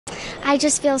I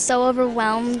just feel so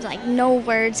overwhelmed, like no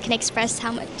words can express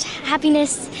how much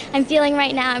happiness I'm feeling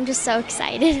right now. I'm just so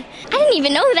excited. I didn't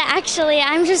even know that actually.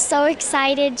 I'm just so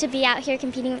excited to be out here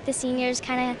competing with the seniors,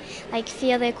 kind of like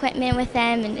feel the equipment with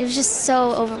them, and it was just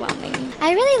so overwhelming.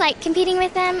 I really like competing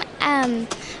with them.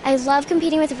 I love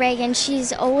competing with Reagan.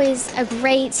 She's always a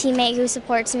great teammate who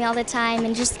supports me all the time,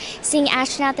 and just seeing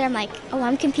Ashton out there, I'm like, oh,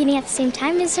 I'm competing at the same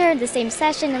time as her, the same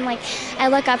session, and like I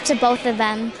look up to both of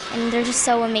them, and they're just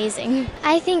so amazing.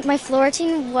 I think my floor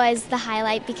routine was the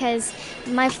highlight because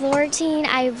my floor routine,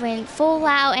 I went full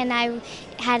out and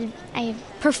I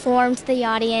performed to the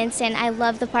audience, and I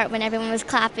loved the part when everyone was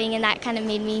clapping, and that kind of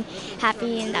made me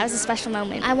happy, and that was a special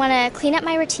moment. I want to clean up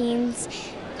my routines.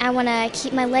 I want to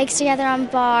keep my legs together on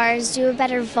bars, do a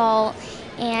better vault,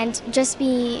 and just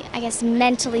be, I guess,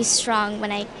 mentally strong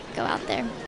when I go out there.